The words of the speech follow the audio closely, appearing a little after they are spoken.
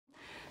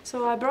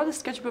So I brought a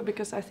sketchbook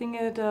because I think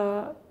it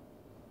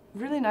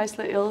really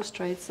nicely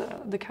illustrates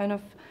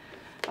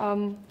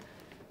um,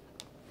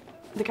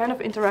 the kind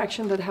of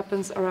interaction that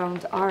happens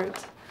around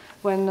art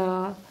when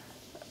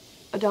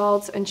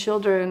adults and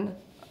children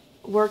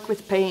work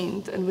with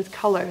paint and with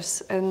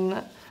colors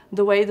and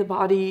the way the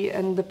body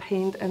and the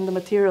paint and the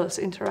materials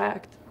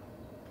interact.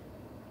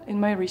 In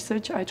my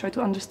research, I try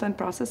to understand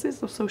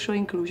processes of social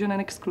inclusion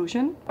and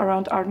exclusion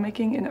around art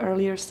making in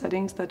earlier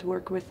settings that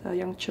work with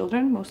young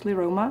children, mostly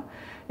Roma,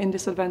 in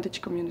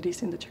disadvantaged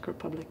communities in the Czech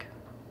Republic.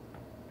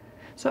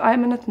 So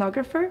I'm an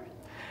ethnographer,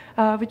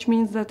 which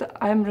means that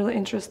I'm really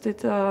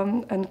interested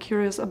and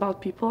curious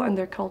about people and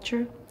their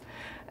culture.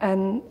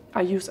 And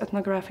I use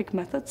ethnographic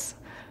methods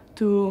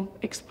to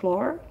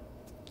explore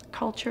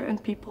culture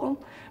and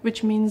people,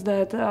 which means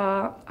that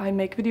I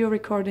make video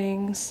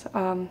recordings,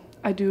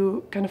 I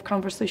do kind of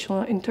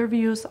conversational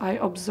interviews, I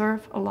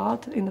observe a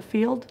lot in the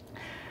field.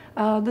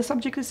 The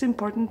subject is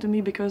important to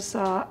me because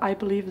I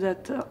believe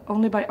that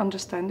only by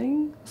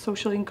understanding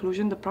social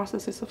inclusion, the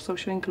processes of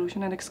social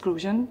inclusion and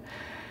exclusion,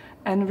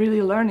 and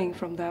really learning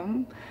from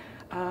them,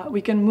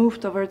 we can move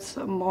towards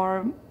a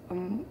more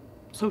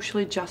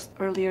socially just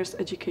early years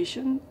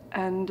education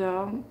and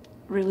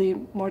really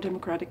more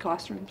democratic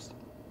classrooms.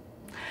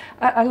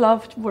 I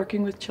loved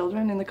working with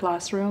children in the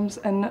classrooms,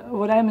 and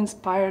what I'm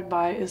inspired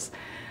by is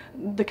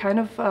the kind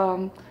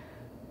of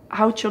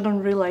how children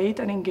relate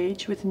and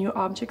engage with new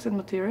objects and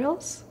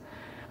materials.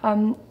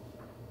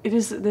 It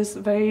is this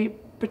very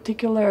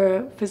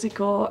particular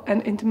physical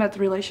and intimate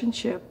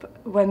relationship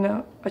when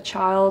a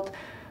child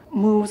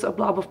moves a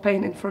blob of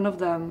paint in front of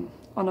them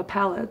on a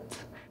palette.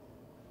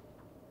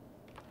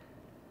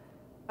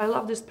 I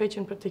love this page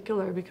in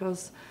particular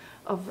because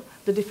of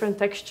the different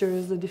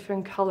textures, the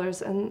different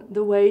colors, and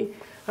the way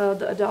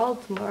the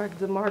adult mark,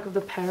 the mark of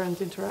the parent,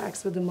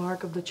 interacts with the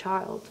mark of the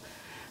child,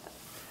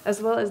 as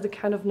well as the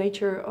kind of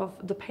nature of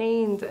the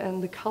paint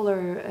and the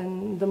color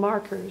and the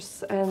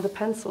markers and the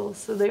pencils.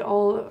 So they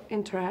all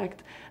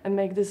interact and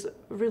make this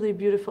really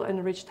beautiful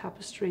and rich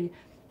tapestry.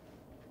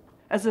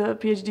 As a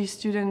PhD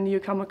student, you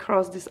come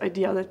across this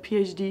idea that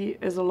PhD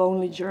is a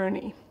lonely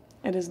journey.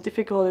 It is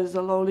difficult, it is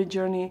a lonely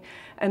journey,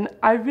 and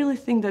I really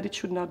think that it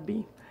should not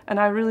be. And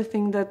I really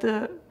think that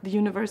the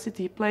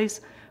university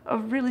plays a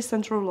really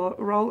central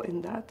role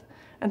in that.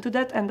 And to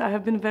that end, I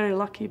have been very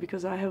lucky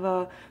because I have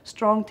a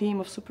strong team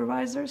of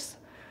supervisors,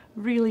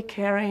 really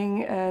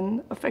caring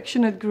and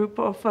affectionate group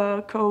of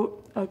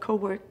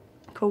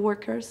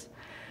co-workers,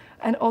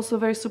 and also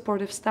very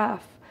supportive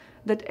staff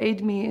that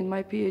aid me in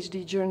my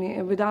PhD journey,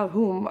 and without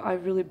whom I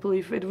really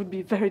believe it would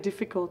be very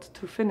difficult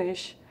to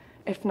finish,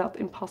 if not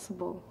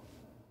impossible.